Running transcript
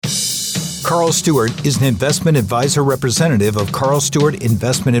Carl Stuart is an investment advisor representative of Carl Stuart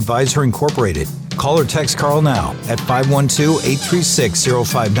Investment Advisor Incorporated. Call or text Carl now at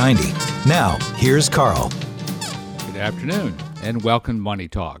 512-836-0590. Now, here's Carl. Good afternoon and welcome to Money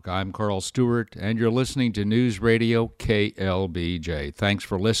Talk. I'm Carl Stuart and you're listening to News Radio KLBJ. Thanks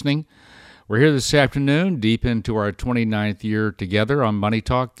for listening. We're here this afternoon, deep into our 29th year together on Money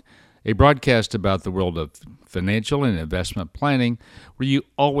Talk, a broadcast about the world of financial and investment planning, where you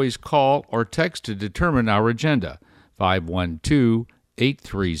always call or text to determine our agenda,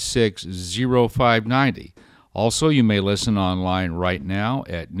 512-836-0590. Also, you may listen online right now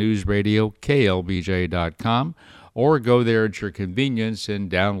at newsradioklbj.com or go there at your convenience and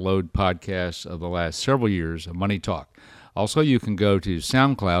download podcasts of the last several years of Money Talk. Also, you can go to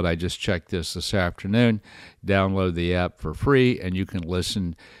SoundCloud. I just checked this afternoon. Download the app for free, and you can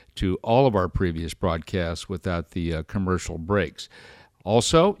listen to all of our previous broadcasts without the commercial breaks.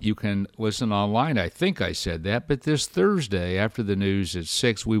 Also, you can listen online. I think I said that, but this Thursday after the news at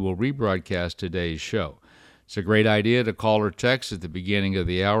 6, we will rebroadcast today's show. It's a great idea to call or text at the beginning of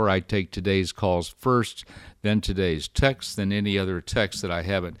the hour. I take today's calls first, then today's texts, then any other text that I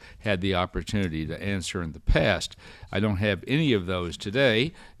haven't had the opportunity to answer in the past. I don't have any of those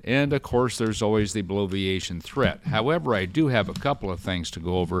today, and of course there's always the bloviation threat. However, I do have a couple of things to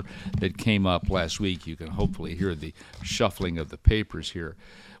go over that came up last week. You can hopefully hear the shuffling of the papers here.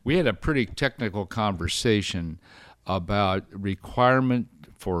 We had a pretty technical conversation about requirement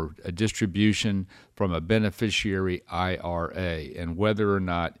for a distribution from a beneficiary IRA and whether or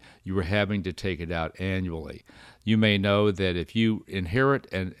not you were having to take it out annually. You may know that if you inherit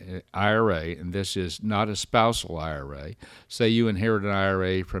an IRA, and this is not a spousal IRA, say you inherit an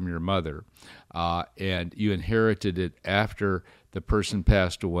IRA from your mother, and you inherited it after the person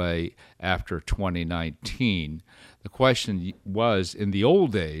passed away after 2019. The question was, in the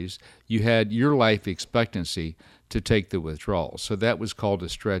old days, you had your life expectancy to take the withdrawal. So that was called a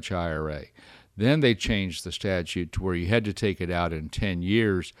stretch IRA. Then they changed the statute to where you had to take it out in 10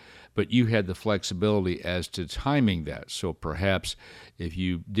 years, but you had the flexibility as to timing that. So perhaps if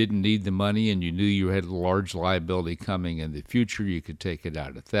you didn't need the money and you knew you had a large liability coming in the future, you could take it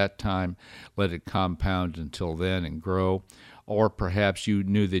out at that time, let it compound until then and grow. Or perhaps you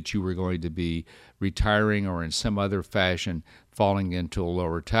knew that you were going to be retiring or in some other fashion falling into a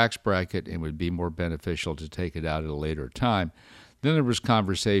lower tax bracket and would be more beneficial to take it out at a later time. Then there was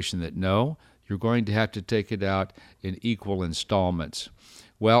conversation that no, you're going to have to take it out in equal installments.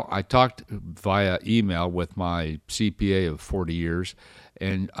 Well, I talked via email with my CPA of 40 years,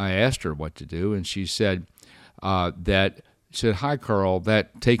 and I asked her what to do, and she said hi, Carl,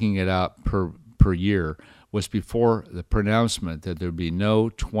 that taking it out per year was before the pronouncement that there would be no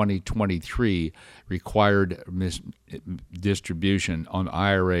 2023 required distribution on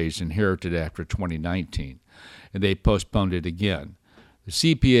IRAs inherited after 2019, and they postponed it again. The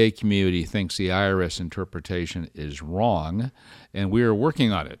CPA community thinks the IRS interpretation is wrong, and we are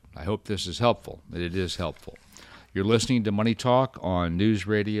working on it. I hope this is helpful. It is helpful. You're listening to Money Talk on News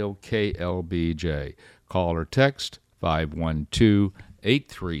Radio KLBJ. Call or text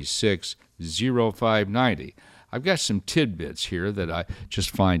 512-836-0590. I've got some tidbits here that I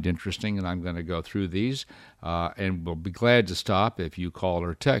just find interesting, and I'm going to go through these, and we'll be glad to stop if you call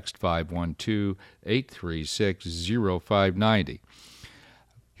or text 512-836-0590.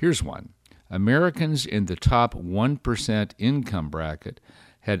 Here's one. Americans in the top 1% income bracket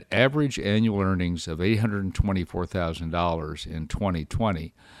had average annual earnings of $824,000 in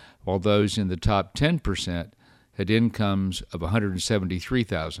 2020, while those in the top 10% had incomes of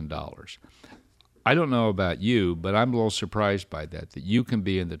 $173,000. I don't know about you, but I'm a little surprised by that you can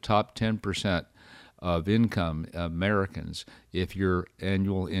be in the top 10% of income Americans if your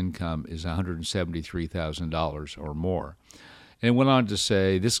annual income is $173,000 or more. And it went on to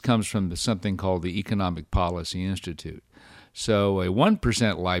say, this comes from something called the Economic Policy Institute. So a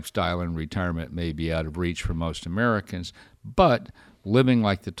 1% lifestyle in retirement may be out of reach for most Americans, but living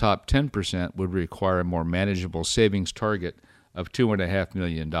like the top 10% would require a more manageable savings target of $2.5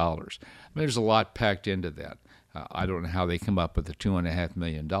 million. I mean, there's a lot packed into that. I don't know how they come up with the $2.5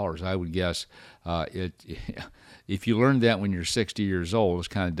 million. I would guess if you learned that when you're 60 years old, it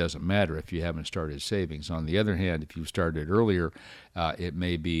kind of doesn't matter if you haven't started savings. On the other hand, if you started earlier, it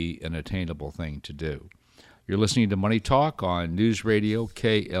may be an attainable thing to do. You're listening to Money Talk on News Radio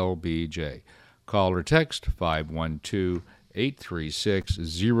KLBJ. Call or text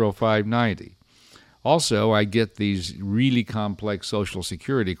 512-836-0590. Also, I get these really complex Social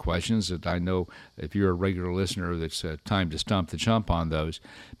Security questions that I know if you're a regular listener, that's time to stump the chump on those.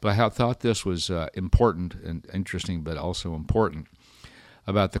 But I thought this was important and interesting, but also important.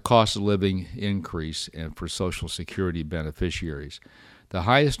 about the cost of living increase and for Social Security beneficiaries. The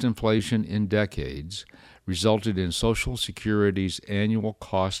highest inflation in decades resulted in Social Security's annual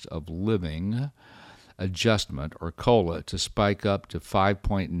cost of living adjustment, or COLA, to spike up to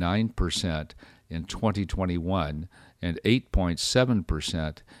 5.9% in 2021 and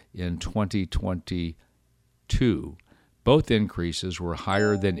 8.7% in 2022. Both increases were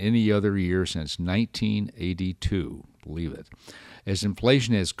higher than any other year since 1982. Believe it. As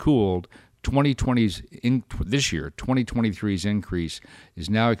inflation has cooled, 2023's increase is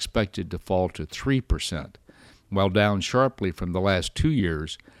now expected to fall to 3%. While down sharply from the last 2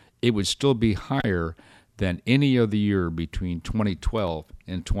 years, it would still be higher than any other year between 2012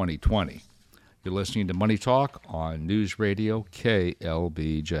 and 2020. You're listening to Money Talk on News Radio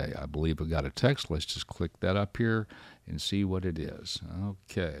KLBJ. I believe we got a text. Let's just click that up here and see what it is.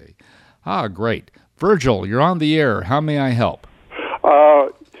 Okay. Great. Virgil, you're on the air. How may I help?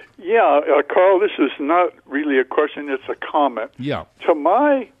 Carl, this is not really a question, it's a comment. Yeah. To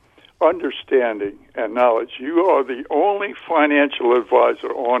my understanding and knowledge, you are the only financial advisor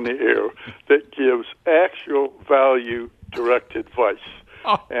on the air that gives actual value direct advice.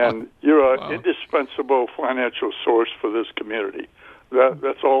 And you're an indispensable financial source for this community.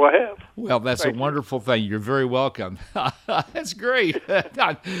 That's all I have. Well, that's a wonderful thing. You're very welcome. That's great.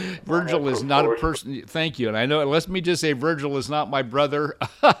 Virgil is not a person. Thank you. And I know, let me just say, Virgil is not my brother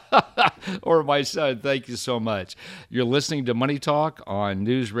or my son. Thank you so much. You're listening to Money Talk on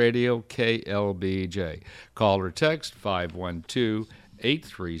News Radio KLBJ. Call or text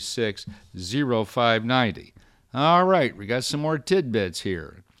 512-836-0590. All right, we got some more tidbits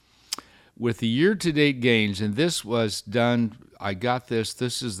here. With the year-to-date gains, and this was done, I got this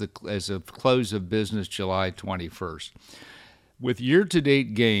is as of close of business July 21st. With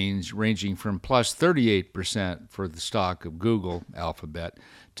year-to-date gains ranging from plus 38% for the stock of Google, Alphabet,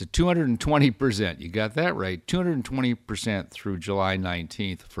 to 220%, you got that right, 220% through July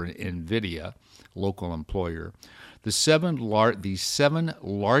 19th for NVIDIA, local employer. The seven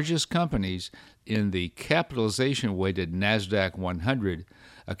largest companies in the capitalization-weighted NASDAQ 100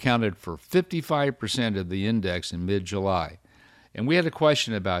 accounted for 55% of the index in mid-July. And we had a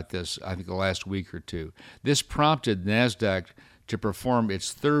question about this, I think, the last week or two. This prompted NASDAQ to perform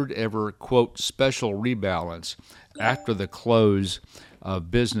its third ever, quote, special rebalance after the close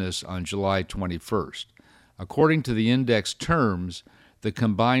of business on July 21st. According to the index terms, the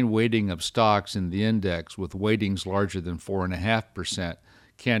combined weighting of stocks in the index with weightings larger than 4.5%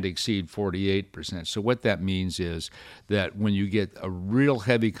 can't exceed 48%. So what that means is that when you get a real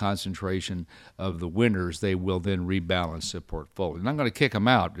heavy concentration of the winners, they will then rebalance the portfolio. I'm not going to kick them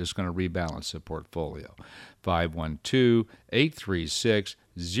out, just going to rebalance the portfolio.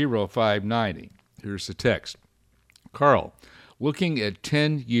 512-836-0590. Here's the text. Carl, looking at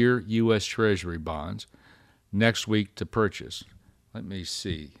 10-year U.S. Treasury bonds next week to purchase. Let me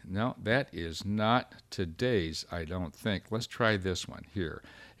see. No, that is not today's, I don't think. Let's try this one here.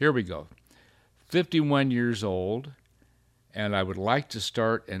 Here we go. 51 years old, and I would like to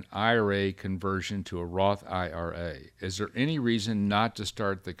start an IRA conversion to a Roth IRA. Is there any reason not to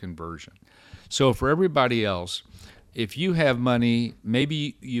start the conversion? So for everybody else, if you have money,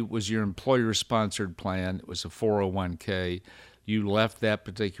 maybe it was your employer-sponsored plan, it was a 401k, you left that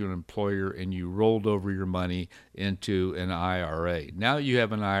particular employer and you rolled over your money into an IRA. Now you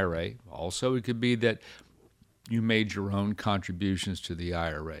have an IRA. Also, it could be that you made your own contributions to the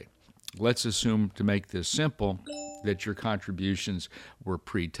IRA. Let's assume, to make this simple, that your contributions were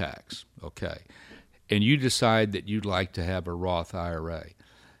pre-tax, okay? And you decide that you'd like to have a Roth IRA.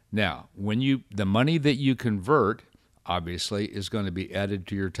 Now, the money that you convert, obviously, is going to be added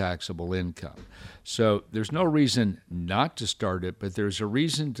to your taxable income. So there's no reason not to start it, but there's a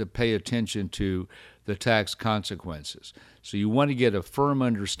reason to pay attention to the tax consequences. So you want to get a firm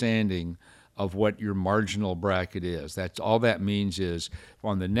understanding of what your marginal bracket is. That's all that means is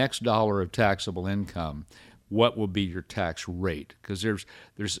on the next dollar of taxable income, what will be your tax rate? Because there's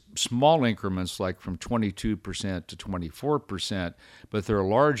small increments like from 22% to 24%, but there are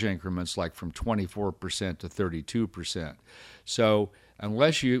large increments like from 24% to 32%. So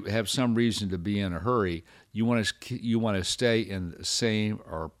unless you have some reason to be in a hurry, you want to stay in the same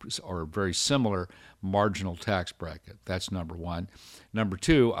or very similar marginal tax bracket. That's number one. Number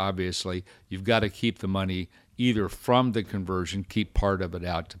two, obviously, you've got to keep the money either from the conversion, keep part of it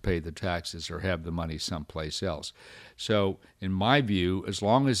out to pay the taxes, or have the money someplace else. So in my view, as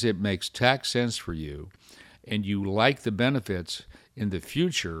long as it makes tax sense for you and you like the benefits in the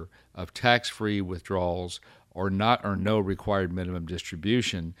future of tax-free withdrawals or not or no required minimum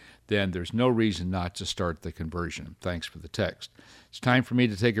distribution, then there's no reason not to start the conversion. Thanks for the text. It's time for me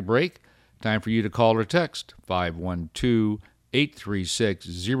to take a break. Time for you to call or text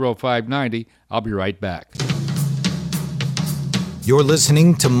 512-836-0590. I'll be right back. You're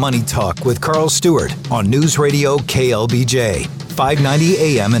listening to Money Talk with Carl Stewart on News Radio KLBJ, 590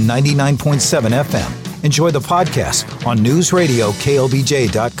 AM and 99.7 FM. Enjoy the podcast on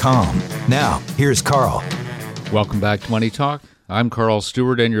newsradioklbj.com. Now, here's Carl. Welcome back to Money Talk. I'm Carl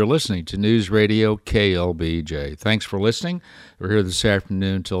Stewart, and you're listening to News Radio KLBJ. Thanks for listening. We're here this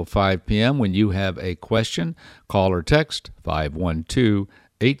afternoon until 5 p.m. When you have a question, call or text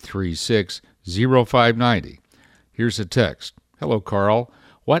 512-836-0590. Here's a text. Hello, Carl.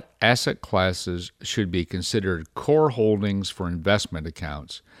 What asset classes should be considered core holdings for investment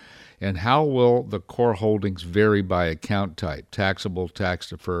accounts? And how will the core holdings vary by account type, taxable,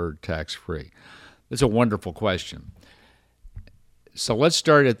 tax-deferred, tax-free? That's a wonderful question. So let's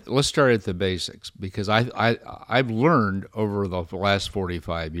start at the basics, because I've learned over the last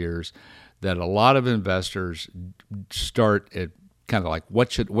 45 years that a lot of investors start at kind of like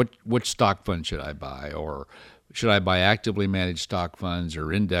which stock fund should I buy, or should I buy actively managed stock funds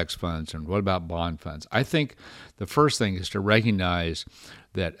or index funds, and what about bond funds? I think the first thing is to recognize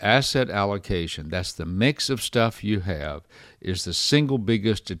that asset allocation, that's the mix of stuff you have, is the single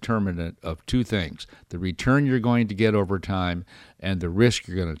biggest determinant of two things: the return you're going to get over time and the risk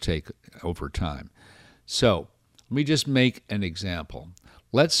you're going to take over time. So let me just make an example.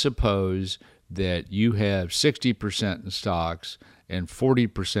 Let's suppose that you have 60% in stocks and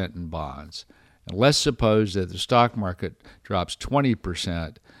 40% in bonds. And let's suppose that the stock market drops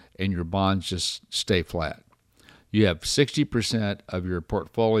 20% and your bonds just stay flat. You have 60% of your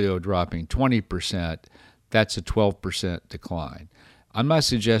portfolio dropping 20%. That's a 12% decline. I'm not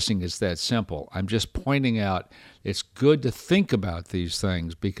suggesting it's that simple. I'm just pointing out it's good to think about these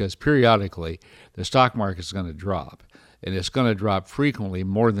things, because periodically the stock market is going to drop, and it's going to drop frequently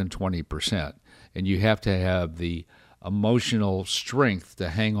more than 20%. And you have to have the emotional strength to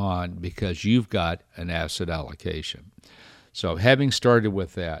hang on because you've got an asset allocation. So having started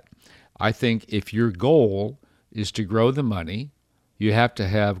with that, I think if your goal is to grow the money, you have to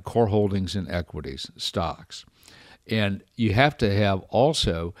have core holdings in equities, stocks. And you have to have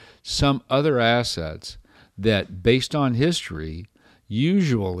also some other assets that, based on history,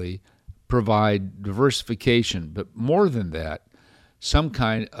 usually provide diversification, but more than that, some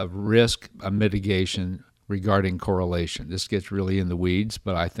kind of risk mitigation regarding correlation. This gets really in the weeds,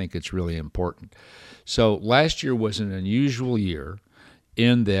 but I think it's really important. So last year was an unusual year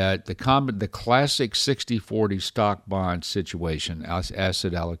in that the classic 60-40 stock bond situation,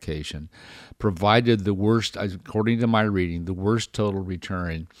 asset allocation, provided the worst, according to my reading, the worst total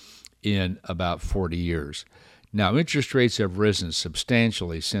return in about 40 years. Now, interest rates have risen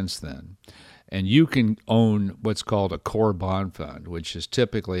substantially since then, and you can own what's called a core bond fund, which is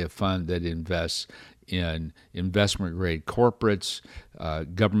typically a fund that invests in investment-grade corporates,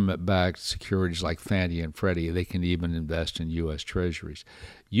 government-backed securities like Fannie and Freddie. They can even invest in U.S. Treasuries.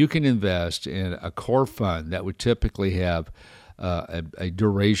 You can invest in a core fund that would typically have a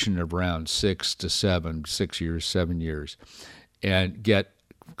duration of around 6 to 7 years, and get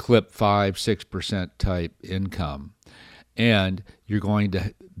clip 5-6% type income. And you're going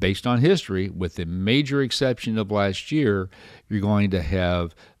to, based on history, with the major exception of last year, you're going to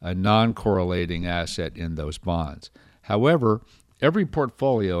have a non-correlating asset in those bonds. However, every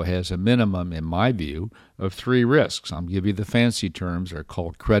portfolio has a minimum, in my view, of 3 risks. I'll give you the fancy terms. They're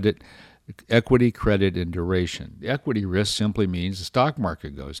called equity, credit, and duration. The equity risk simply means the stock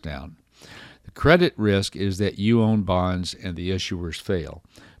market goes down. The credit risk is that you own bonds and the issuers fail.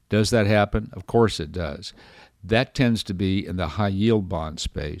 Does that happen? Of course it does. That tends to be in the high-yield bond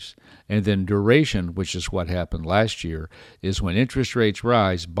space. And then duration, which is what happened last year, is when interest rates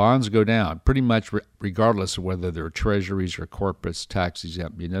rise, bonds go down, pretty much regardless of whether they're treasuries or corporates,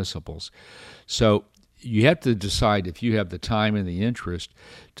 tax-exempt municipals. So you have to decide, if you have the time and the interest,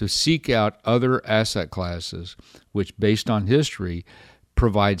 to seek out other asset classes which, based on history,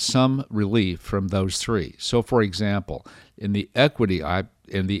 provide some relief from those 3. So, for example, in the equity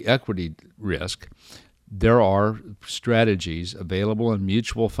risk, there are strategies available in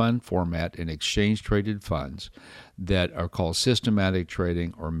mutual fund format in exchange-traded funds that are called systematic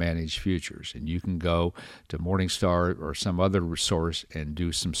trading or managed futures. And you can go to Morningstar or some other source and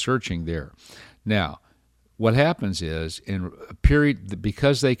do some searching there. Now, what happens is, in a period,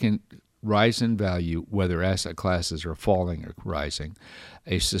 because they can rise in value, whether asset classes are falling or rising,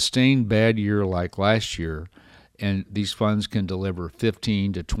 a sustained bad year like last year, and these funds can deliver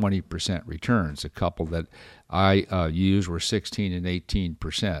 15 to 20% returns. A couple that I used were 16 and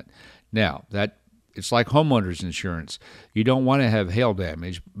 18%. Now, it's like homeowners insurance. You don't want to have hail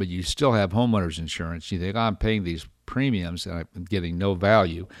damage, but you still have homeowners insurance. You think, I'm paying these premiums and I'm getting no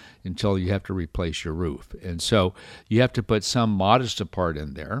value until you have to replace your roof. And so you have to put some modest part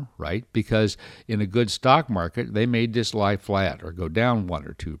in there, right? Because in a good stock market, they may just lie flat or go down 1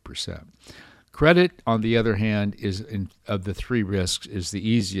 or 2%. Credit, on the other hand, of the three risks, is the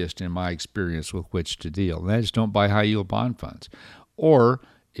easiest in my experience with which to deal. And that is, don't buy high-yield bond funds. Or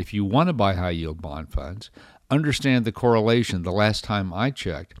if you want to buy high-yield bond funds, understand the correlation. The last time I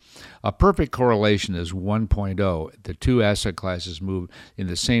checked, a perfect correlation is 1.0. The two asset classes move in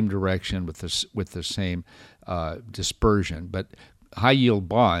the same direction with the same dispersion. But high-yield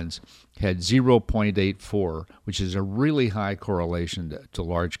bonds had 0.84, which is a really high correlation to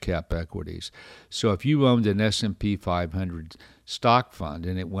large-cap equities. So if you owned an S&P 500 stock fund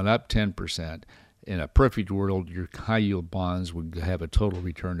and it went up 10%, in a perfect world, your high-yield bonds would have a total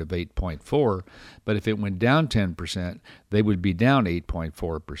return of 8.4, but if it went down 10%, they would be down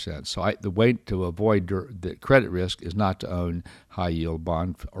 8.4%. So the way to avoid the credit risk is not to own high-yield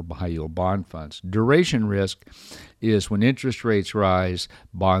bond or high-yield bond funds. Duration risk is when interest rates rise,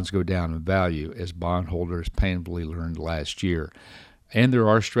 bonds go down in value, as bondholders painfully learned last year. And there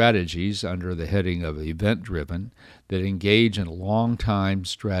are strategies under the heading of event-driven that engage in long-time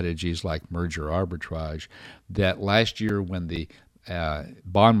strategies like merger arbitrage that last year, when the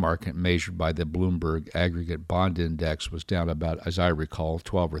bond market measured by the Bloomberg Aggregate Bond Index was down about, as I recall,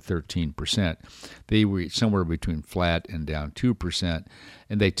 12 or 13%. They were somewhere between flat and down 2%,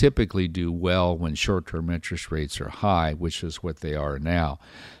 and they typically do well when short-term interest rates are high, which is what they are now.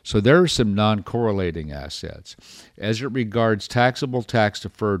 So there are some non-correlating assets. As it regards taxable,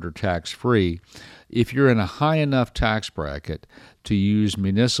 tax-deferred, or tax-free, if you're in a high enough tax bracket to use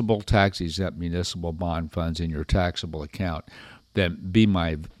municipal tax-exempt municipal bond funds in your taxable account, then be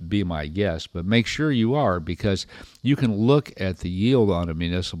my guest. But make sure you are, because you can look at the yield on a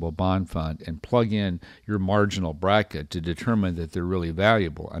municipal bond fund and plug in your marginal bracket to determine that they're really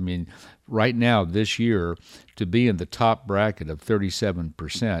valuable. I mean, right now, this year, to be in the top bracket of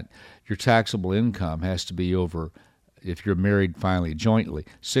 37%, your taxable income has to be over, if you're married finally jointly,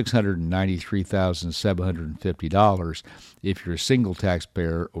 $693,750. If you're a single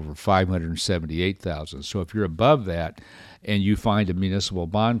taxpayer, over $578,000. So if you're above that and you find a municipal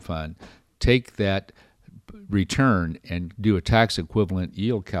bond fund, take that return and do a tax equivalent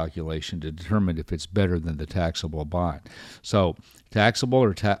yield calculation to determine if it's better than the taxable bond. So taxable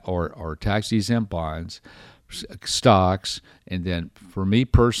or tax exempt bonds, stocks, and then for me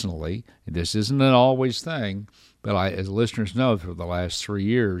personally, this isn't an always thing, but as listeners know, for the last 3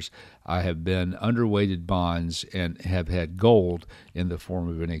 years, I have been underweighted bonds and have had gold in the form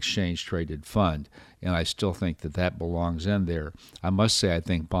of an exchange-traded fund, and I still think that belongs in there. I must say I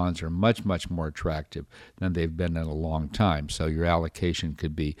think bonds are much, much more attractive than they've been in a long time, so your allocation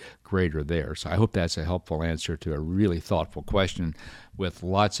could be greater there. So I hope that's a helpful answer to a really thoughtful question with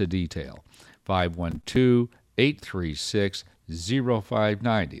lots of detail.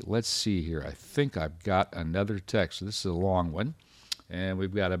 512-836-0590. Let's see here. I think I've got another text. This is a long one, and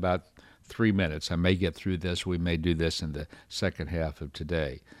we've got about 3 minutes. I may get through this. We may do this in the second half of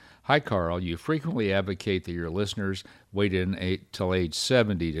today. Hi, Carl. You frequently advocate that your listeners wait till age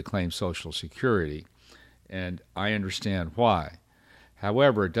 70 to claim Social Security, and I understand why.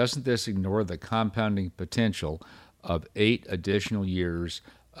 However, doesn't this ignore the compounding potential of 8 additional years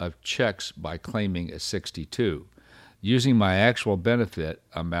of checks by claiming at 62? Using my actual benefit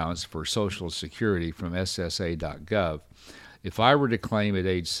amounts for Social Security from SSA.gov, if I were to claim at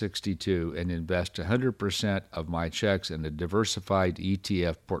age 62 and invest 100% of my checks in a diversified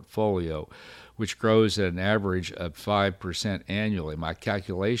ETF portfolio, which grows at an average of 5% annually, my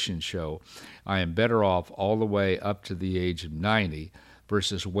calculations show I am better off all the way up to the age of 90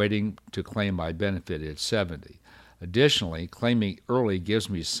 versus waiting to claim my benefit at 70. Additionally, claiming early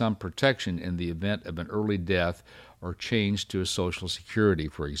gives me some protection in the event of an early death or change to a Social Security,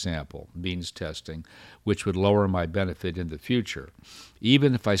 for example, means testing, which would lower my benefit in the future.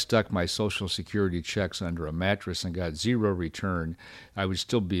 Even if I stuck my Social Security checks under a mattress and got zero return, I would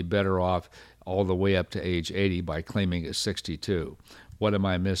still be better off all the way up to age 80 by claiming at 62. What am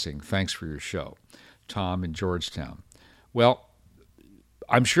I missing? Thanks for your show. Tom in Georgetown. Well,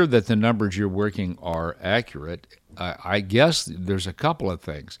 I'm sure that the numbers you're working are accurate. I guess there's a couple of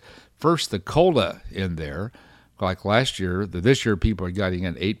things. First, the COLA in there, like last year, this year people are getting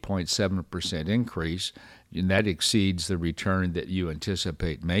an 8.7% increase, and that exceeds the return that you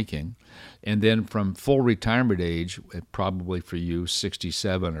anticipate making. And then from full retirement age, probably for you,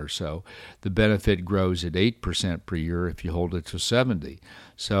 67 or so, the benefit grows at 8% per year if you hold it to 70.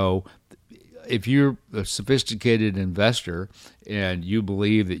 So if you're a sophisticated investor and you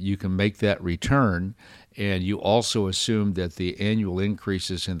believe that you can make that return, and you also assume that the annual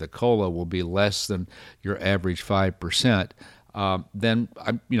increases in the COLA will be less than your average 5%, then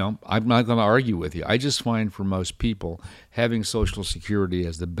I'm not going to argue with you. I just find for most people, having Social Security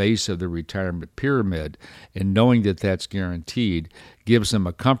as the base of the retirement pyramid and knowing that that's guaranteed gives them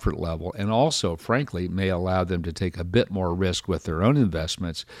a comfort level, and also, frankly, may allow them to take a bit more risk with their own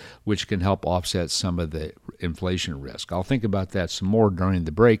investments, which can help offset some of the inflation risk. I'll think about that some more during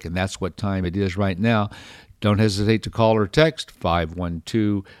the break, and that's what time it is right now. Don't hesitate to call or text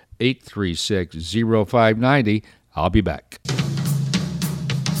 512-836-0590. I'll be back.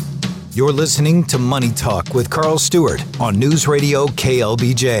 You're listening to Money Talk with Carl Stewart on News Radio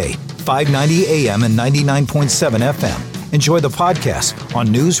KLBJ, 590 AM and 99.7 FM. Enjoy the podcast on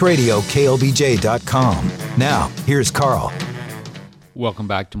newsradioklbj.com. Now, here's Carl. Welcome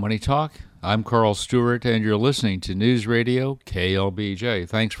back to Money Talk. I'm Carl Stewart, and you're listening to News Radio KLBJ.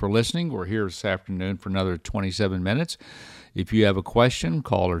 Thanks for listening. We're here this afternoon for another 27 minutes. If you have a question,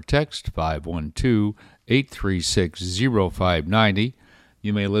 call or text 512-836-0590.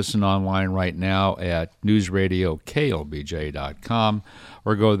 You may listen online right now at newsradioklbj.com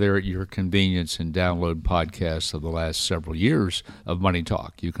or go there at your convenience and download podcasts of the last several years of Money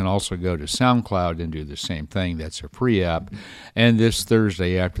Talk. You can also go to SoundCloud and do the same thing. That's a free app. And this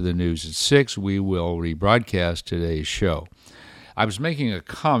Thursday after the news at 6, we will rebroadcast today's show. I was making a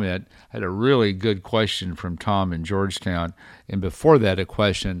comment. I had a really good question from Tom in Georgetown, and before that a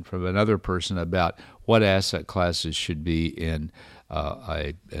question from another person about what asset classes should be in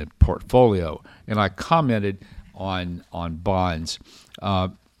a portfolio. And I commented on bonds.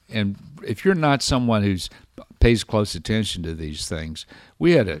 And if you're not someone who pays close attention to these things,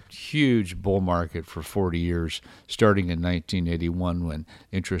 we had a huge bull market for 40 years, starting in 1981 when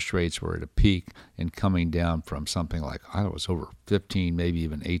interest rates were at a peak and coming down from something like, it was over 15, maybe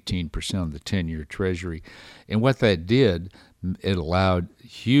even 18% of the 10-year Treasury. And what that did, it allowed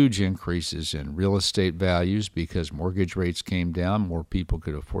huge increases in real estate values because mortgage rates came down. More people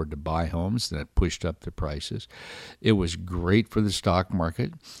could afford to buy homes. That pushed up the prices. It was great for the stock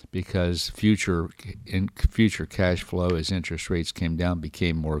market because future cash flow as interest rates came down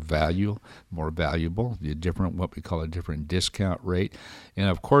became more valuable, what we call a different discount rate. And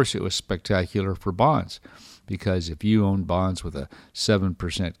of course, it was spectacular for bonds because if you own bonds with a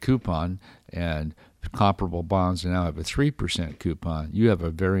 7% coupon and comparable bonds now have a 3% coupon, you have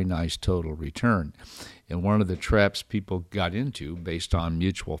a very nice total return. And one of the traps people got into based on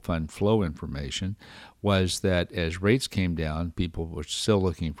mutual fund flow information was that as rates came down, people were still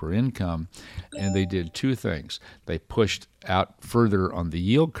looking for income, and they did two things. They pushed out further on the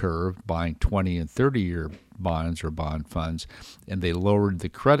yield curve, buying 20 and 30-year bonds or bond funds, and they lowered the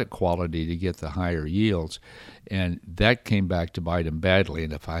credit quality to get the higher yields. And that came back to bite them badly,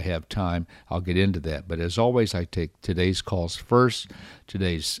 and if I have time, I'll get into that. But as always, I take today's calls first,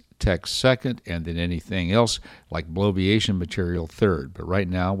 today's text second, and then anything else like bloviation material third. But right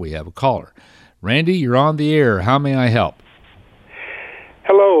now, we have a caller. Randy, you're on the air. How may I help?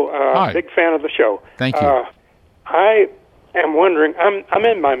 Hello. Hi. Big fan of the show. Thank you. I am wondering, I'm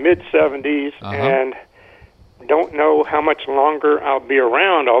in my mid-70s and don't know how much longer I'll be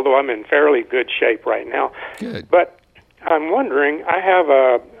around, although I'm in fairly good shape right now. Good. But I'm wondering, I have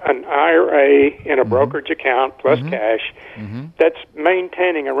an IRA in a brokerage account plus cash that's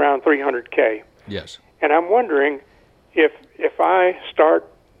maintaining around $300K. Yes. And I'm wondering if I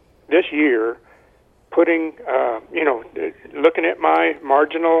start this year putting, looking at my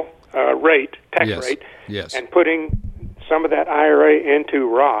marginal rate, tax rate, and putting some of that IRA into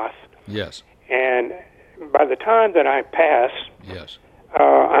Roth. Yes. And by the time that I pass, yes,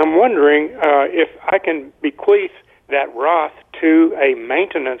 I'm wondering if I can bequeath that Roth to a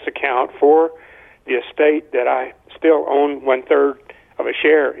maintenance account for the estate that I still own 1/3 of a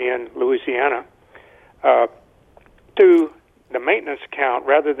share in Louisiana, to the maintenance account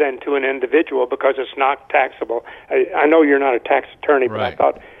rather than to an individual because it's not taxable. I know you're not a tax attorney, but I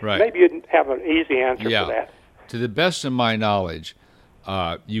thought maybe you'd have an easy answer for that. To the best of my knowledge,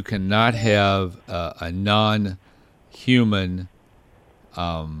 you cannot have a non-human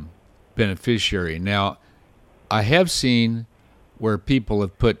beneficiary. Now, I have seen where people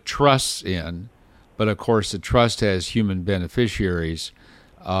have put trusts in, but of course the trust has human beneficiaries,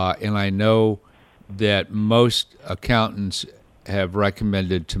 and I know that most accountants have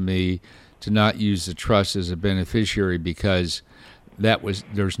recommended to me to not use the trust as a beneficiary because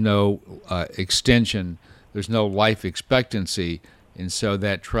there's no extension, there's no life expectancy, and so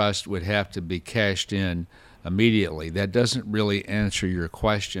that trust would have to be cashed in immediately. That doesn't really answer your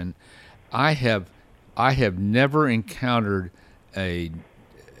question. I have never encountered a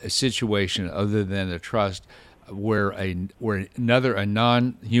situation other than a trust where a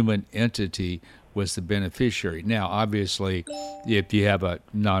non-human entity was the beneficiary. Now, obviously, if you have a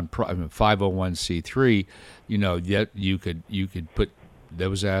 501c3, yet you could put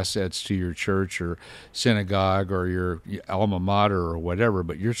those assets to your church or synagogue or your alma mater or whatever,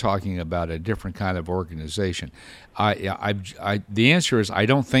 but you're talking about a different kind of organization. The answer is I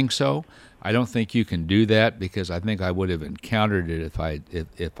don't think so. I don't think you can do that because I think I would have encountered it if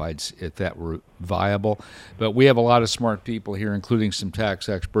that were viable. But we have a lot of smart people here, including some tax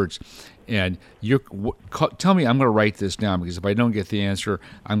experts. And tell me, I'm going to write this down because if I don't get the answer,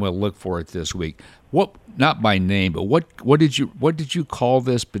 I'm going to look for it this week. What, not by name, but what did you call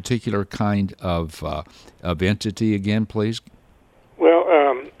this particular kind of entity again, please? Well,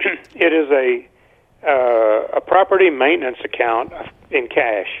 it is a property maintenance account in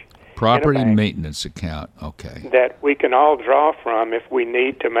cash. Property maintenance account, okay. That we can all draw from if we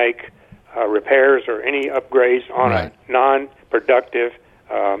need to make repairs or any upgrades on a non-productive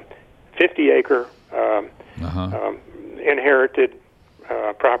 50-acre inherited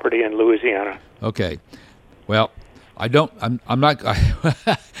property in Louisiana. Okay. Well, I'm not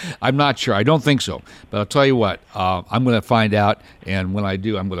I'm not sure. I don't think so. But I'll tell you what. I'm going to find out, and when I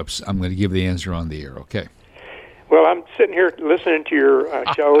do, I'm going to give the answer on the air. Okay. Well, I'm sitting here listening to your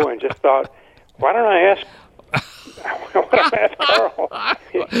show and just thought, why don't I ask Carl?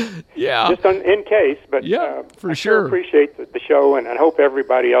 Yeah. Just in case, but for I sure appreciate the show, and I hope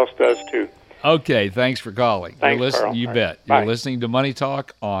everybody else does too. Okay, thanks for calling. Thanks, Carl. You bet. You're listening to Money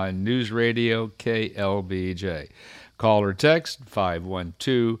Talk on News Radio KLBJ. Call or text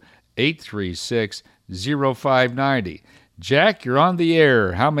 512-836-0590. Jack, you're on the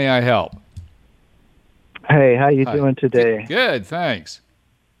air. How may I help? Hey, how you doing today? Good, thanks.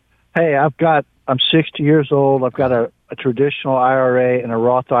 Hey, I'm 60 years old. I've got a traditional IRA and a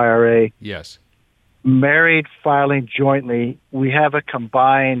Roth IRA. Yes. Married, filing jointly. We have a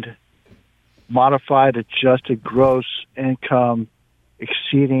combined modified adjusted gross income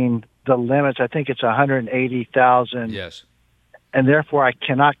exceeding the limits. I think it's $180,000. Yes. And therefore, I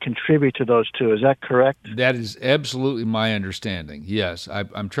cannot contribute to those two. Is that correct? That is absolutely my understanding. Yes.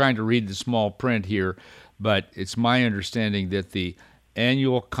 I'm trying to read the small print here, but it's my understanding that the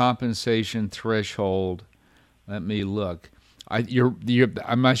annual compensation threshold, let me look.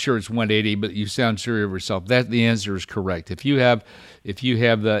 I'm not sure it's 180, but you sound sure of yourself. That the answer is correct. If you have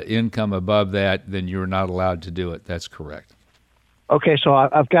the income above that, then you're not allowed to do it. That's correct. Okay, so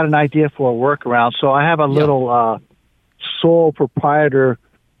I've got an idea for a workaround. So I have a little sole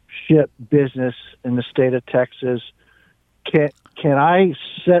proprietorship business in the state of Texas. Can I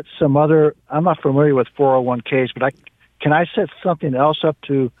set some other? I'm not familiar with 401ks, but can I set something else up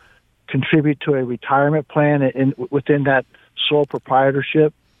to contribute to a retirement plan within that sole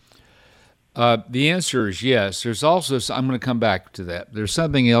proprietorship? The answer is yes. There's also, I'm going to come back to that. There's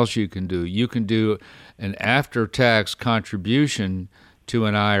something else you can do. You can do an after-tax contribution to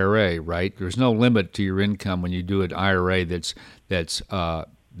an IRA, right? There's no limit to your income when you do an IRA that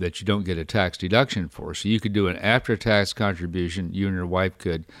you don't get a tax deduction for. So you could do an after-tax contribution. You and your wife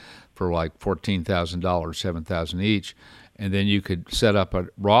could, for like $14,000, $7,000 each. And then you could set up a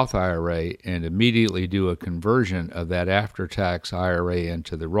Roth IRA and immediately do a conversion of that after-tax IRA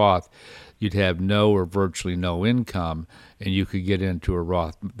into the Roth. You'd have no or virtually no income, and you could get into a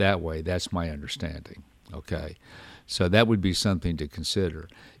Roth that way. That's my understanding. Okay, so that would be something to consider.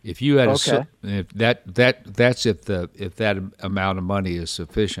 If you had that's if that amount of money is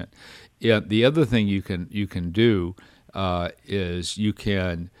sufficient. Yeah, the other thing you can do is you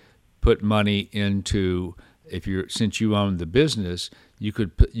can put money into. Since you own the business, you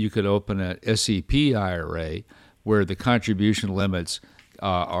could open a SEP IRA where the contribution limits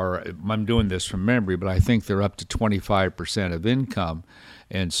are. I'm doing this from memory, but I think they're up to 25% of income,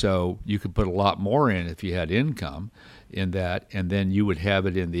 and so you could put a lot more in if you had income in that, and then you would have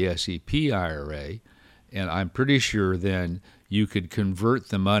it in the SEP IRA, and I'm pretty sure then you could convert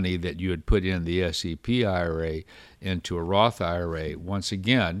the money that you had put in the SEP IRA into a Roth IRA. Once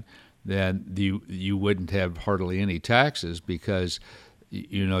again, then you wouldn't have hardly any taxes because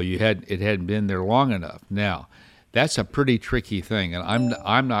it hadn't been there long enough. Now, that's a pretty tricky thing, and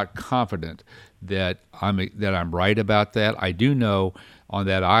I'm not confident that I'm right about that. I do know on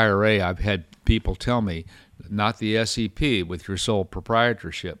that IRA, I've had people tell me, not the SEP with your sole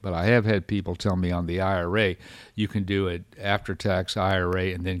proprietorship, but I have had people tell me on the IRA, you can do an after-tax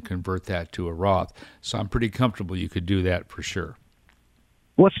IRA and then convert that to a Roth. So I'm pretty comfortable you could do that for sure.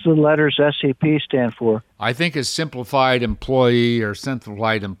 What's the letters SEP stand for? I think it's Simplified Employee or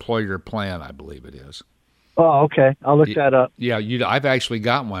Simplified Employer Plan, I believe it is. Oh, okay. I'll look that up. Yeah, I've actually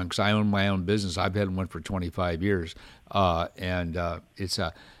got one because I own my own business. I've had one for 25 years, and it's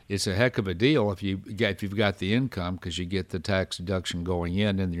a heck of a deal if you've got the income, because you get the tax deduction going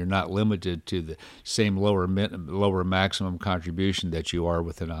in, and you're not limited to the same lower maximum contribution that you are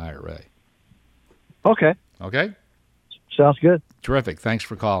with an IRA. Okay. Okay. Sounds good. Terrific. Thanks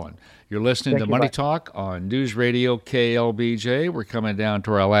for calling. You're listening to Money Talk on News Radio KLBJ. We're coming down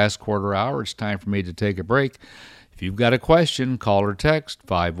to our last quarter hour. It's time for me to take a break. If you've got a question, call or text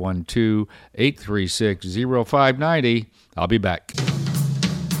 512-836-0590. I'll be back.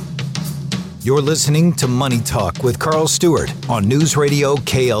 You're listening to Money Talk with Carl Stewart on News Radio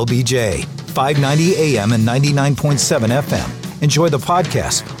KLBJ, 590 AM and 99.7 FM. Enjoy the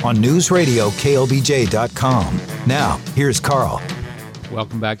podcast on newsradioklbj.com. Now, here's Carl.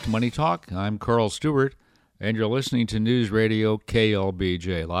 Welcome back to Money Talk. I'm Carl Stewart, and you're listening to News Radio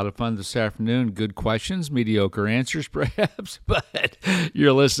KLBJ. A lot of fun this afternoon. Good questions, mediocre answers perhaps, but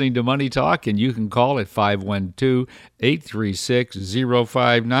you're listening to Money Talk, and you can call at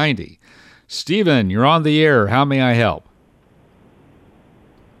 512-836-0590. Stephen, you're on the air. How may I help?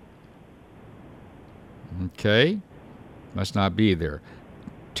 Okay. Must not be there.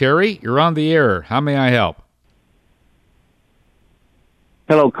 Terry, you're on the air. How may I help?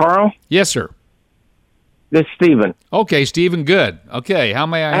 Hello, Carl? Yes, sir. This is Stephen. Okay, Stephen, good. Okay, how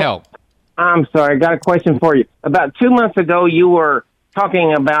may I help? I'm sorry, I got a question for you. About 2 months ago, you were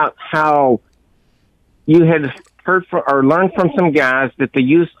talking about how you had heard or learned from some guys that the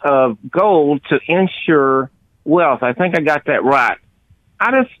use of gold to insure wealth. I think I got that right.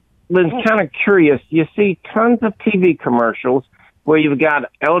 I just was kind of curious. You see tons of TV commercials where you've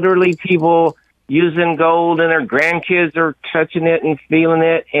got elderly people using gold and their grandkids are touching it and feeling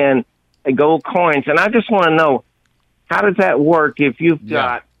it and gold coins. And I just want to know, how does that work if you've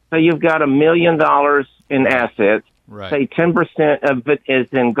got, say you've got $1 million in assets, say 10% of it is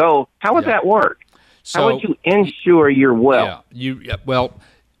in gold. How would that work? How would you insure your wealth? You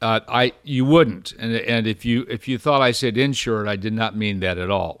wouldn't, and if you thought I said insured, I did not mean that at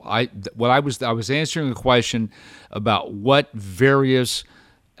all. I was answering a question about what various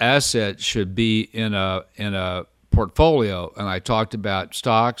assets should be in a portfolio, and I talked about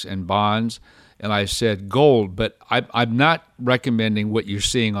stocks and bonds, and I said gold, but I'm not recommending what you're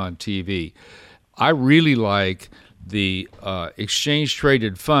seeing on TV. I really like the exchange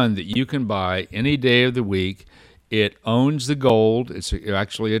traded fund that you can buy any day of the week. It owns the gold. It's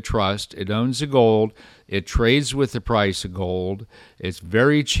actually a trust. It owns the gold. It trades with the price of gold. It's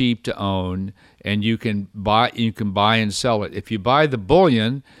very cheap to own, and you can buy and sell it. If you buy the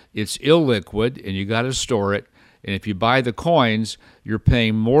bullion, it's illiquid, and you got to store it. And if you buy the coins, you're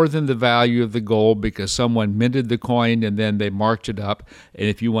paying more than the value of the gold because someone minted the coin and then they marked it up. And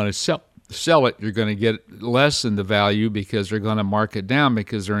if you want to sell it, you're going to get less than the value because they're going to mark it down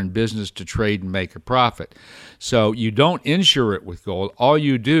because they're in business to trade and make a profit. So you don't insure it with gold. All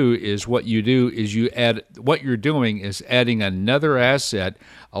you do is you add, what you're doing is adding another asset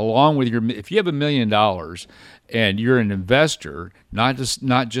along with if you have $1 million and you're an investor, not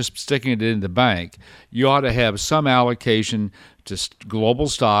just sticking it in the bank, you ought to have some allocation to global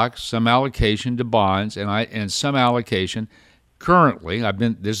stocks, some allocation to bonds, and some allocation. Currently,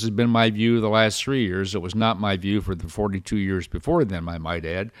 this has been my view the last 3 years. It was not my view for the 42 years before then, I might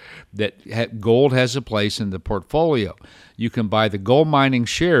add, that gold has a place in the portfolio. You can buy the gold mining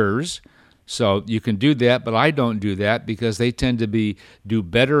shares, so you can do that, but I don't do that because they tend to do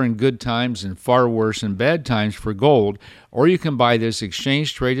better in good times and far worse in bad times for gold. Or you can buy this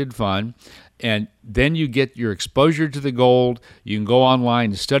exchange-traded fund, and then you get your exposure to the gold. You can go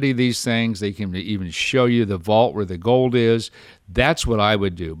online and study these things. They can even show you the vault where the gold is. That's what I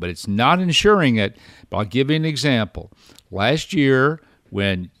would do. But it's not insuring it. But I'll give you an example. Last year,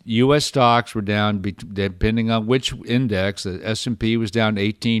 when U.S. stocks were down, depending on which index, the S&P was down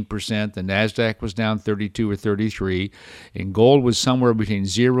 18%, the NASDAQ was down 32 or 33, and gold was somewhere between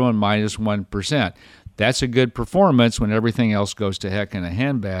 0 and minus 1%. That's a good performance when everything else goes to heck in a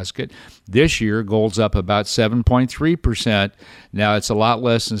handbasket. This year, gold's up about 7.3%. Now, it's a lot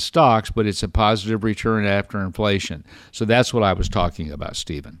less than stocks, but it's a positive return after inflation. So that's what I was talking about,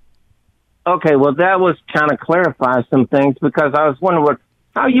 Stephen. Okay, well, that was kind of clarify some things because I was wondering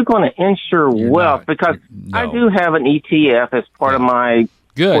how are you going to insure wealth? Because I do have an ETF as part of my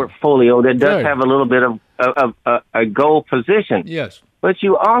portfolio that does have a little bit of a gold position. Yes. But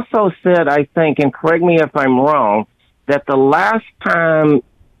you also said, I think, and correct me if I'm wrong, that the last time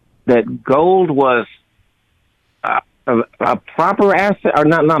that gold was a proper asset, or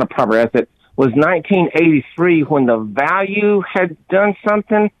not a proper asset, was 1983 when the value had done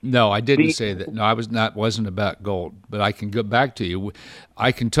something? No, I didn't say that. No, wasn't about gold. But I can go back to you.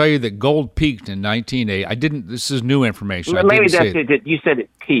 I can tell you that gold peaked in 1980. I didn't. This is new information. Maybe that's it. You said it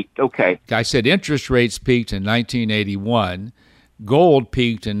peaked. Okay. I said interest rates peaked in 1981. Gold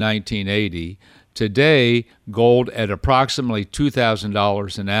peaked in 1980. Today, gold at approximately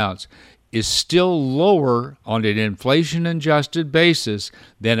 $2,000 an ounce is still lower on an inflation-adjusted basis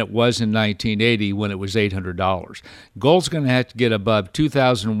than it was in 1980 when it was $800. Gold's going to have to get above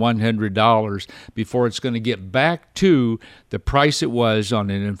 $2,100 before it's going to get back to the price it was on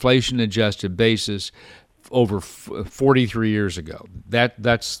an inflation-adjusted basis over 43 years ago.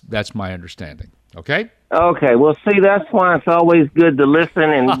 That's my understanding. Okay? Okay, well, see, that's why it's always good to listen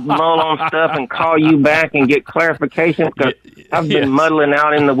and mull on stuff and call you back and get clarification, because I've been muddling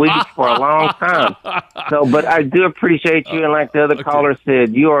out in the weeds for a long time. So, but I do appreciate you, and like the other caller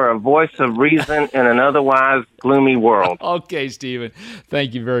said, you are a voice of reason in an otherwise gloomy world. Okay, Stephen,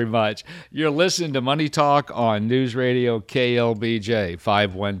 thank you very much. You're listening to Money Talk on News Radio KLBJ,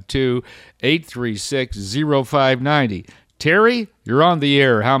 512-836-0590. Terry, you're on the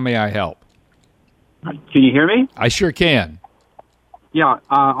air. How may I help? Can you hear me? I sure can. Yeah,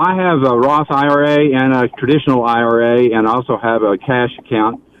 I have a Roth IRA and a traditional IRA, and I also have a cash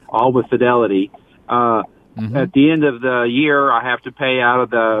account, all with Fidelity. At the end of the year, I have to pay out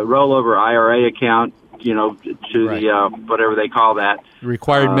of the rollover IRA account, to the whatever they call that.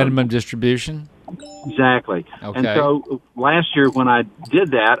 Required minimum distribution? Exactly. Okay. And so last year when I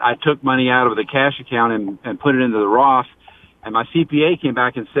did that, I took money out of the cash account and put it into the Roth. And my CPA came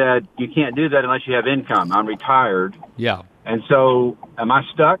back and said, you can't do that unless you have income. I'm retired. Yeah. And so am I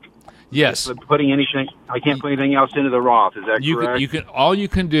stuck? Yes. I can't put anything else into the Roth. Is that correct? All you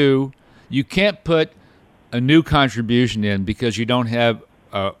can do, you can't put a new contribution in because you don't have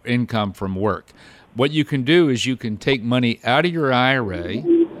income from work. What you can do is you can take money out of your IRA,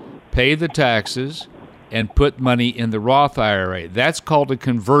 pay the taxes, and put money in the Roth IRA. That's called a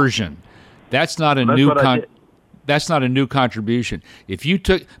conversion. That's not a That's not a new contribution.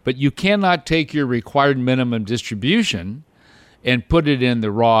 But you cannot take your required minimum distribution and put it in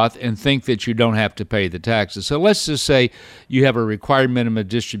the Roth and think that you don't have to pay the taxes. So let's just say you have a required minimum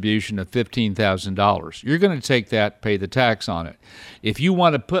distribution of $15,000. You're going to take that, pay the tax on it. If you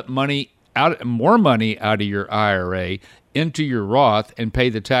want to put more money out of your IRA into your Roth and pay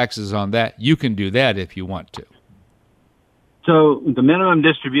the taxes on that, you can do that if you want to. So the minimum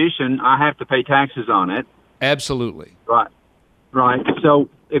distribution, I have to pay taxes on it. Absolutely. Right. So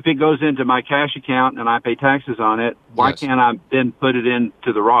if it goes into my cash account and I pay taxes on it, why can't I then put it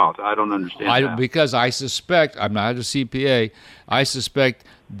into the Roth? I don't understand that. Because I suspect, I'm not a CPA, I suspect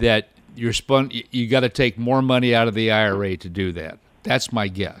that you got to take more money out of the IRA to do that. That's my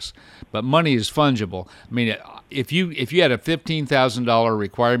guess. But money is fungible. I mean, if you had a $15,000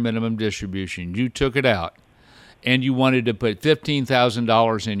 required minimum distribution, you took it out, and you wanted to put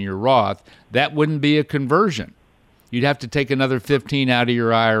 $15,000 in your Roth, that wouldn't be a conversion. You'd have to take another $15,000 out of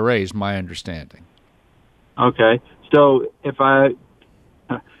your IRA, is my understanding. Okay. So it has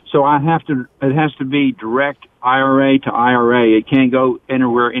to be direct IRA to IRA. It can't go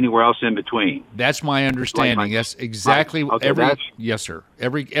anywhere else in between. That's my understanding. That's exactly yes, sir.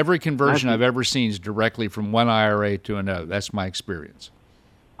 Every conversion I've ever seen is directly from one IRA to another. That's my experience.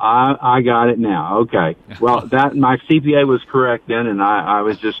 I got it now. Okay. Well, my CPA was correct then, and I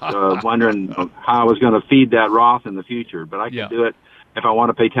was just wondering how I was going to feed that Roth in the future. But I can do it if I want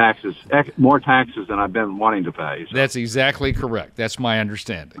to pay taxes, more taxes than I've been wanting to pay. So. That's exactly correct. That's my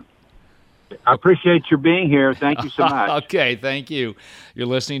understanding. I appreciate your being here. Thank you so much. Okay, thank you. You're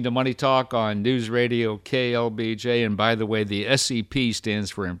listening to Money Talk on News Radio KLBJ. And by the way, the SEP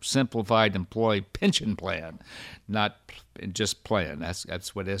stands for Simplified Employee Pension Plan, not just plan.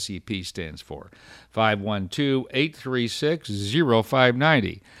 That's what SEP stands for.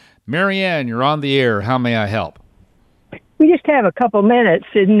 512-836-0590. Marianne, you're on the air. How may I help? We just have a couple minutes,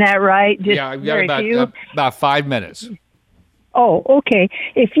 isn't that right? I've got about 5 minutes. Oh, okay.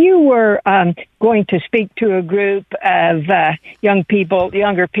 If you were going to speak to a group of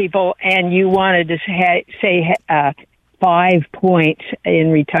younger people, and you wanted to say 5 points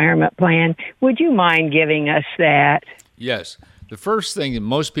in retirement plan, would you mind giving us that? Yes. The first thing that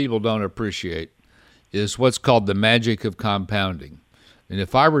most people don't appreciate is what's called the magic of compounding. And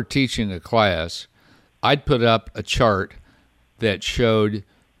if I were teaching a class, I'd put up a chart that showed,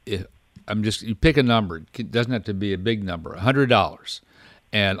 you pick a number. It doesn't have to be a big number, $100.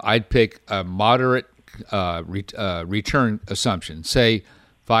 And I'd pick a moderate return assumption, say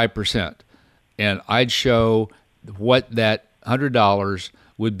 5%. And I'd show what that $100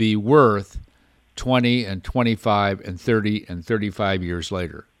 would be worth 20 and 25 and 30 and 35 years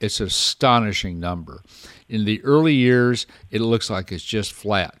later. It's an astonishing number. In the early years, it looks like it's just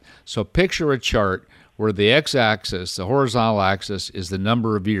flat. So picture a chart where the x-axis, the horizontal axis, is the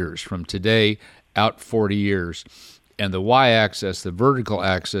number of years from today out 40 years. And the y-axis, the vertical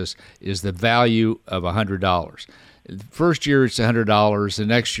axis, is the value of $100. The first year it's $100, the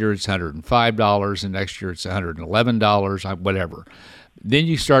next year it's $105, the next year it's $111, whatever. Then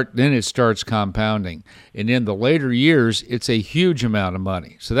it starts compounding. And in the later years, it's a huge amount of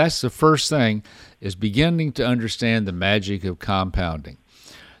money. So that's the first thing, is beginning to understand the magic of compounding.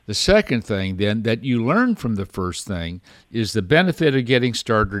 The second thing, then, that you learn from the first thing is the benefit of getting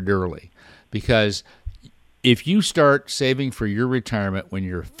started early. Because if you start saving for your retirement when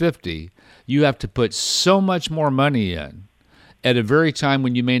you're 50, you have to put so much more money in at a very time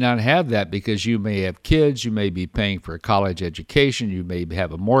when you may not have that, because you may have kids, you may be paying for a college education, you may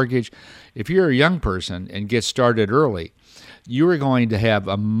have a mortgage. If you're a young person and get started early, you are going to have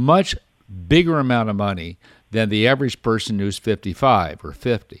a much bigger amount of money than the average person who's 55 or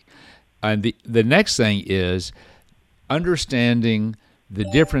 50. And the next thing is understanding the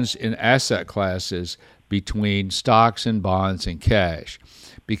difference in asset classes between stocks and bonds and cash.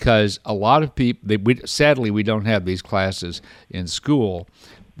 Because a lot of people, sadly, we don't have these classes in school,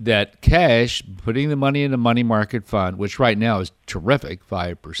 that cash, putting the money in a money market fund, which right now is terrific,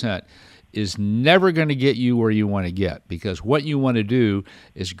 5%, is never going to get you where you want to get. Because what you want to do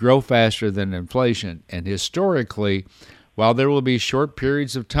is grow faster than inflation. And historically, while there will be short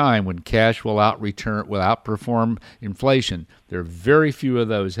periods of time when cash will outperform inflation, there are very few of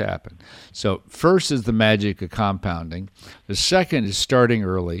those happen. So first is the magic of compounding. The second is starting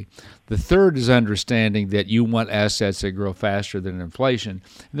early. The third is understanding that you want assets that grow faster than inflation.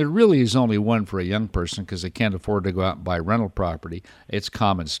 And there really is only one for a young person because they can't afford to go out and buy rental property. It's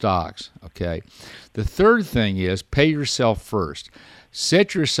common stocks, okay? The third thing is pay yourself first.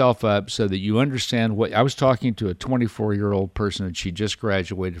 Set yourself up so that you understand what. I was talking to a 24-year-old person, and she just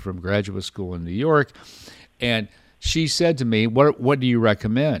graduated from graduate school in New York, and she said to me, what do you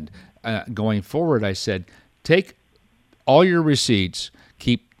recommend? Going forward, I said, take all your receipts,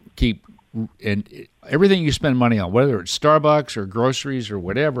 keep and everything you spend money on, whether it's Starbucks or groceries or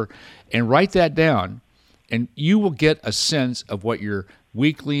whatever, and write that down, and you will get a sense of what your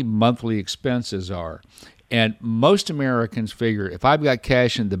weekly, monthly expenses are. And most Americans figure if I've got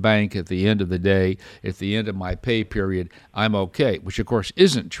cash in the bank at the end of the day, at the end of my pay period, I'm okay, which of course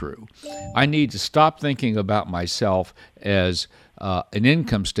isn't true. I need to stop thinking about myself as an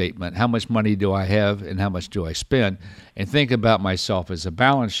income statement. How much money do I have and how much do I spend? And think about myself as a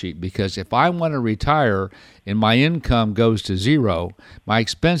balance sheet, because if I want to retire and my income goes to zero, my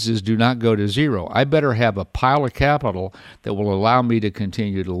expenses do not go to zero. I better have a pile of capital that will allow me to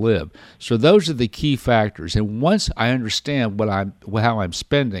continue to live. So those are the key factors. And once I understand how I'm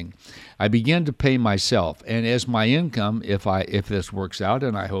spending, I begin to pay myself. And as my income, if this works out,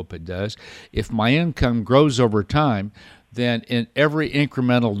 and I hope it does, if my income grows over time, then in every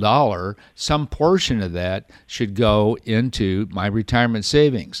incremental dollar, some portion of that should go into my retirement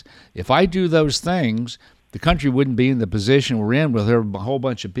savings. If I do those things, the country wouldn't be in the position we're in with a whole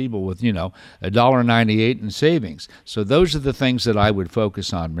bunch of people with, $1.98 in savings. So those are the things that I would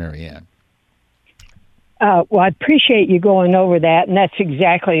focus on, Marianne. Well, I appreciate you going over that, and that's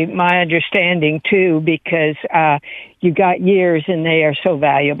exactly my understanding, too, because you got years, and they are so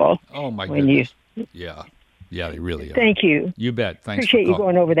valuable. Oh, my goodness. Yeah, they really are. Thank you. You bet. Thanks. Appreciate you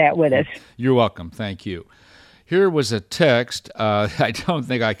going over that with us. You're welcome. Thank you. Here was a text I don't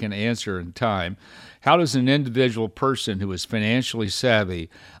think I can answer in time. How does an individual person who is financially savvy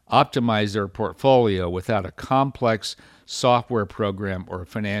optimize their portfolio without a complex software program or a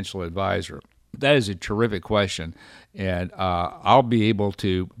financial advisor? That is a terrific question, and I'll be able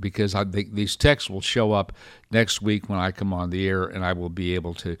to, because I think these texts will show up next week when I come on the air, and I will be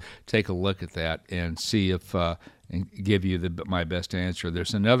able to take a look at that and see if and give you my best answer.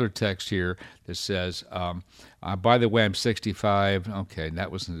 There's another text here that says, by the way, I'm 65. Okay, that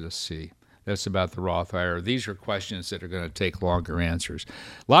wasn't a C. That's about the Roth IRA. These are questions that are going to take longer answers.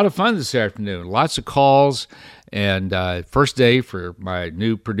 A lot of fun this afternoon. Lots of calls. And first day for my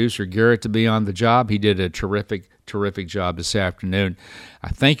new producer, Garrett, to be on the job. He did a terrific terrific job this afternoon. I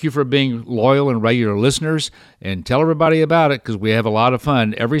thank you for being loyal and regular listeners, and tell everybody about it because we have a lot of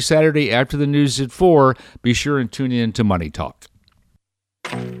fun. Every Saturday after the news at 4, be sure and tune in to Money Talk.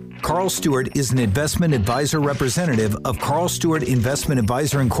 Carl Stuart is an investment advisor representative of Carl Stuart Investment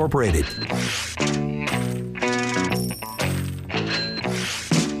Advisor Incorporated.